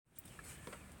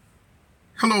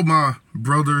Hello, my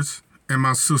brothers and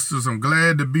my sisters. I'm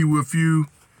glad to be with you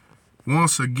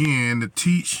once again to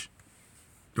teach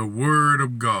the Word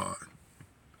of God.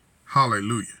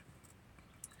 Hallelujah.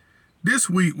 This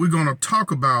week, we're going to talk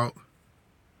about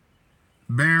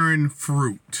bearing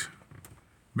fruit.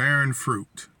 Bearing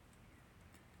fruit.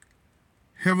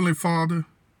 Heavenly Father,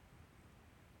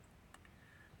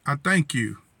 I thank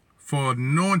you for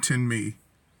anointing me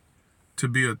to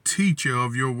be a teacher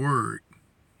of your Word.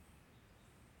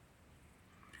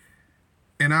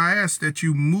 And I ask that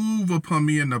you move upon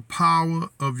me in the power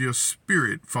of your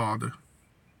Spirit, Father,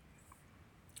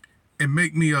 and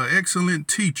make me an excellent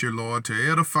teacher, Lord, to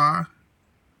edify,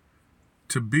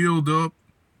 to build up,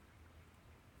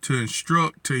 to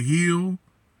instruct, to heal,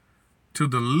 to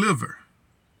deliver,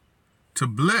 to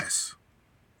bless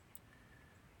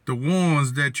the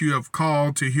ones that you have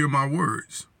called to hear my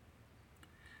words.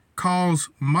 Cause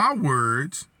my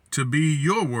words to be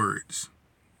your words.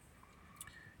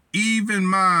 Even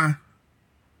my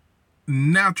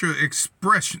natural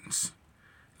expressions,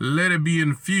 let it be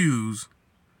infused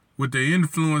with the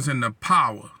influence and the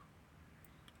power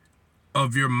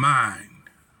of your mind,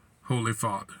 Holy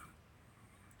Father,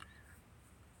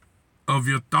 of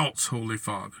your thoughts, Holy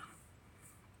Father,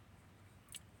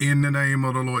 in the name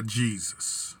of the Lord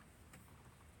Jesus.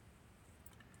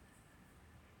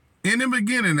 In the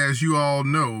beginning, as you all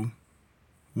know,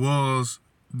 was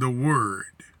the Word.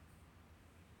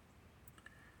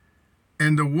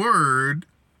 And the Word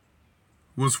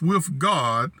was with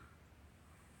God,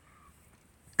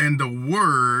 and the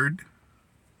Word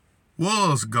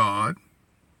was God,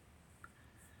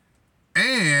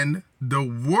 and the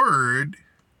Word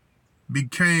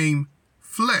became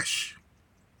flesh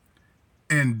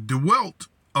and dwelt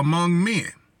among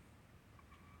men.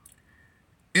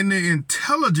 In the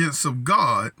intelligence of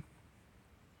God,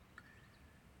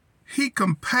 he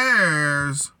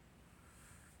compares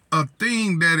a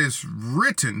thing that is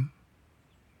written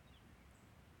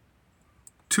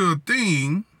to a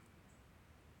thing,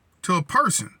 to a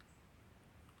person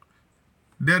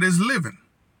that is living.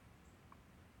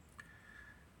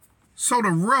 So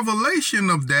the revelation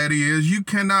of that is you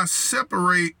cannot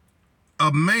separate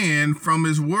a man from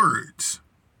his words.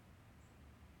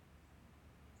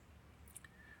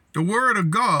 The Word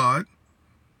of God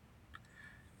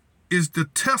is the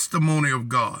testimony of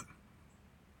God.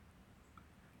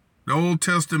 The Old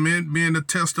Testament being the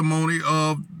testimony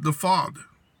of the Father.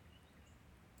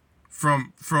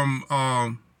 From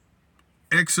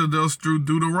Exodus through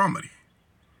Deuteronomy.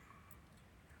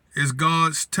 It's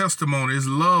God's testimony, his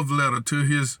love letter to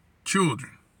his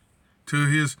children, to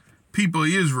his people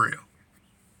Israel.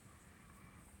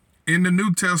 In the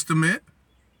New Testament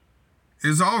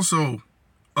is also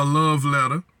a love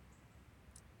letter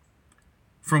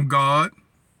from God,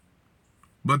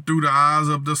 but through the eyes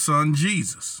of the Son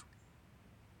Jesus.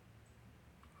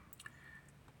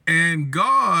 And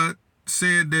God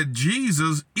said that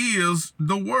Jesus is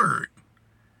the Word.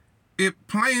 It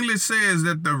plainly says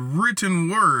that the written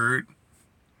Word,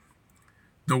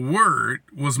 the Word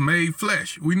was made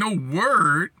flesh. We know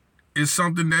Word is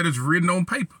something that is written on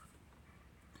paper.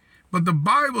 But the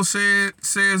Bible says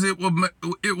it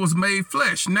was made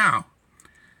flesh. Now,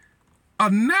 a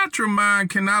natural mind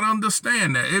cannot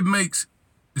understand that. It makes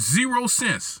zero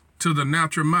sense to the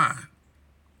natural mind.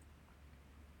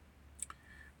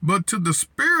 But to the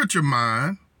spiritual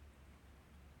mind,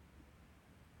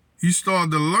 you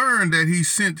start to learn that he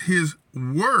sent his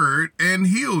word and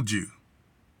healed you.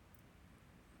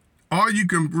 Or you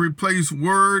can replace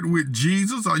word with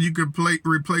Jesus, or you can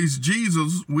replace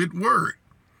Jesus with word.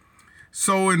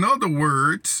 So in other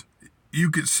words,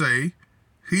 you could say,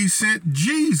 he sent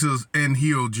Jesus and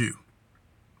healed you.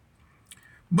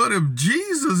 But if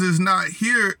Jesus is not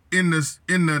here in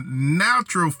the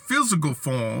natural physical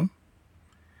form,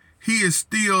 he is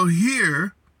still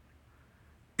here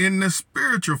in the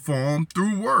spiritual form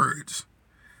through words.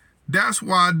 That's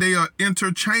why they are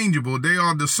interchangeable. They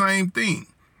are the same thing.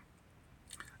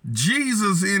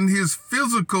 Jesus in his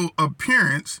physical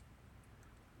appearance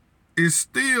is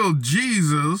still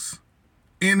Jesus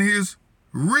in his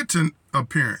written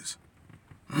appearance.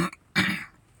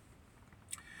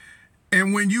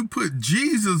 And when you put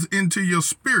Jesus into your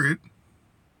spirit,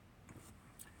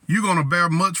 you're going to bear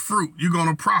much fruit. You're going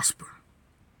to prosper.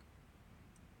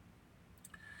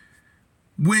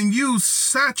 When you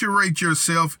saturate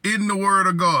yourself in the Word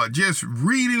of God, just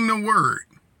reading the Word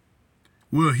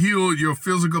will heal your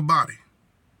physical body.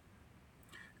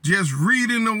 Just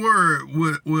reading the Word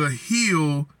will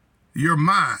heal your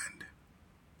mind.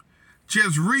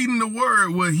 Just reading the Word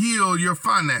will heal your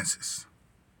finances.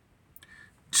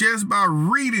 Just by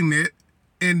reading it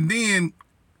and then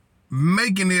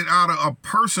making it out of a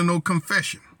personal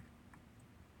confession.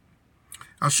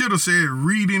 I should have said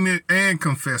reading it and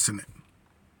confessing it.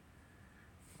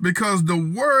 Because the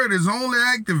word is only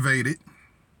activated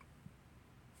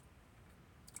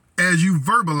as you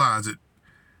verbalize it.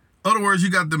 In other words,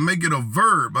 you got to make it a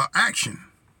verb, an action.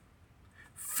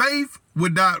 Faith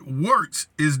without works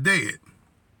is dead.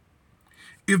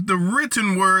 If the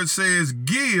written word says,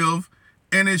 give,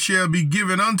 and it shall be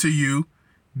given unto you,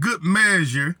 good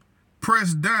measure,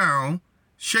 pressed down,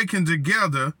 shaken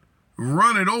together,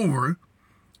 run it over,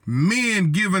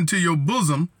 men given to your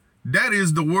bosom, that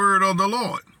is the word of the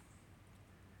Lord.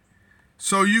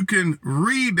 So you can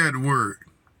read that word.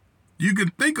 You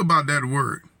can think about that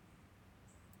word.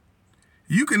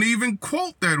 You can even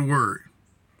quote that word.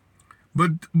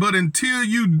 But until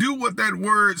you do what that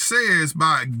word says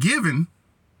by giving,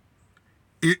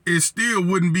 it still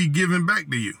wouldn't be given back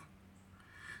to you.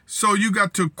 So you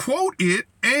got to quote it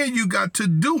and you got to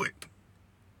do it.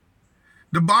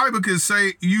 The Bible can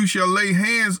say, you shall lay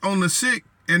hands on the sick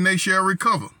and they shall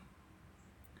recover.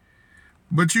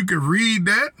 But you could read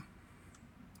that.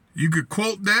 You could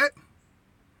quote that.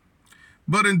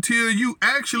 But until you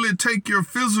actually take your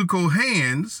physical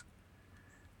hands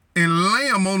and lay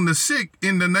them on the sick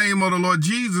in the name of the Lord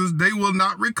Jesus, they will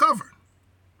not recover.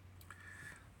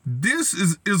 This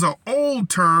is an old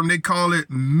term. They call it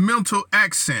mental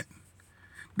accent.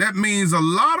 That means a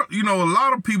lot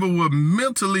of people will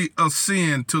mentally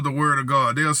ascend to the word of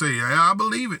God. They'll say, yeah, I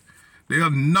believe it.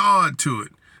 They'll nod to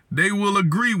it. They will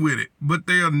agree with it, but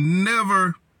they'll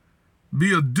never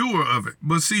be a doer of it.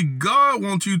 But see, God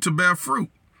wants you to bear fruit.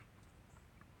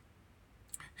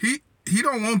 He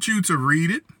don't want you to read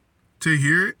it, to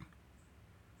hear it,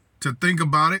 to think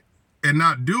about it, and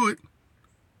not do it.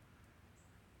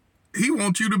 He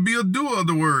wants you to be a doer of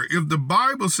the word. If the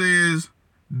Bible says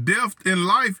death and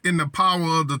life in the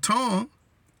power of the tongue,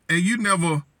 and you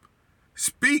never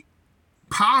speak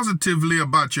positively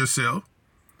about yourself,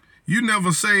 you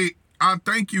never say, I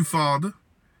thank you, Father,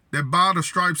 that by the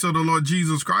stripes of the Lord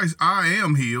Jesus Christ, I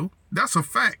am healed. That's a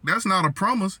fact. That's not a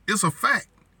promise. It's a fact.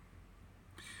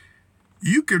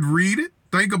 You could read it,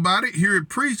 think about it, hear it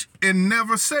preached, and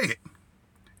never say it.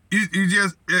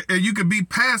 You could be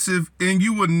passive and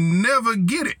you would never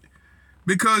get it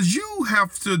because you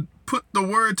have to put the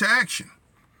word to action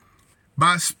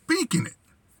by speaking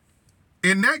it.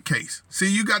 In that case,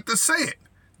 see, you got to say it.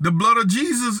 The blood of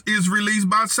Jesus is released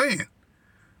by saying.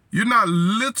 You're not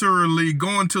literally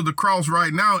going to the cross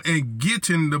right now and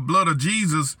getting the blood of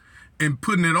Jesus and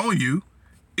putting it on you.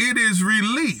 It is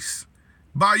released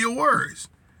by your words.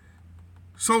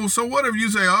 So what if you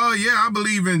say, oh yeah, I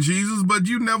believe in Jesus, but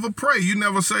you never pray. You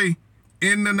never say,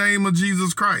 in the name of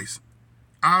Jesus Christ,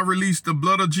 I release the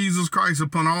blood of Jesus Christ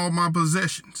upon all my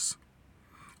possessions.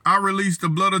 I release the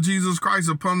blood of Jesus Christ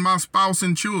upon my spouse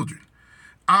and children.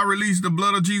 I release the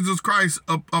blood of Jesus Christ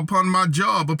upon my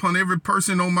job, upon every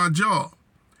person on my job.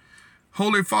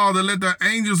 Holy Father, let the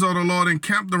angels of the Lord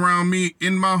encamp around me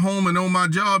in my home and on my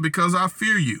job because I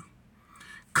fear you.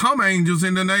 Come, angels,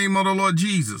 in the name of the Lord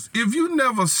Jesus. If you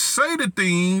never say the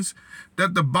things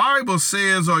that the Bible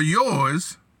says are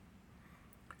yours,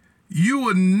 you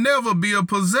will never be a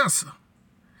possessor.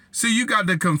 See, you got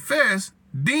to confess,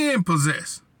 then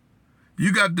possess.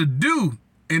 You got to do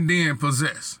and then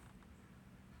possess.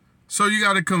 So you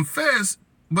got to confess,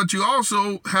 but you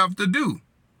also have to do.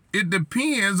 It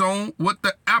depends on what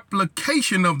the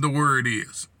application of the word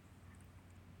is.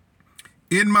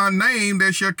 In my name,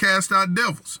 they shall cast out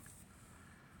devils.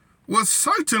 Well,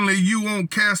 certainly you won't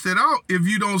cast it out if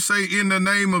you don't say in the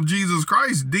name of Jesus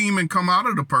Christ, demon come out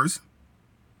of the person.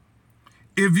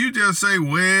 If you just say,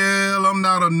 well, I'm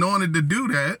not anointed to do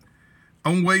that.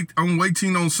 I'm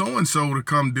waiting on so-and-so to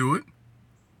come do it.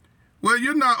 Well,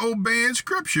 you're not obeying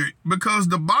scripture because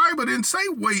the Bible didn't say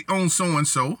wait on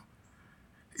so-and-so.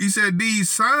 He said, these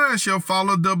signs shall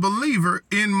follow the believer.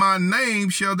 In my name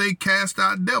shall they cast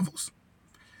out devils.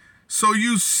 So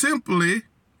you simply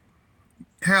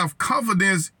have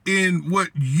confidence in what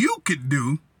you could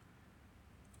do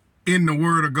in the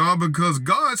word of God because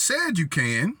God said you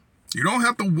can. You don't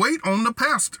have to wait on the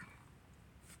pastor.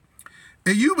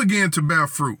 And you begin to bear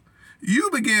fruit. You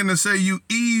begin to say, you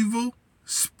evil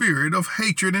spirit of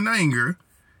hatred and anger,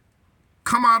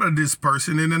 come out of this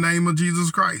person in the name of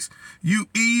Jesus Christ. You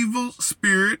evil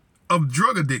spirit of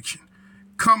drug addiction,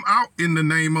 come out in the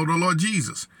name of the Lord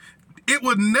Jesus. It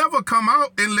would never come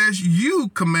out unless you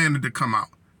commanded to come out.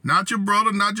 Not your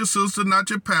brother, not your sister, not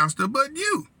your pastor, but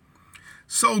you.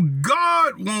 So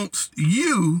God wants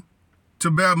you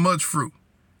to bear much fruit.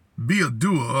 Be a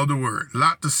doer of the word.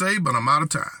 Lot to say, but I'm out of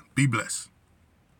time. Be blessed.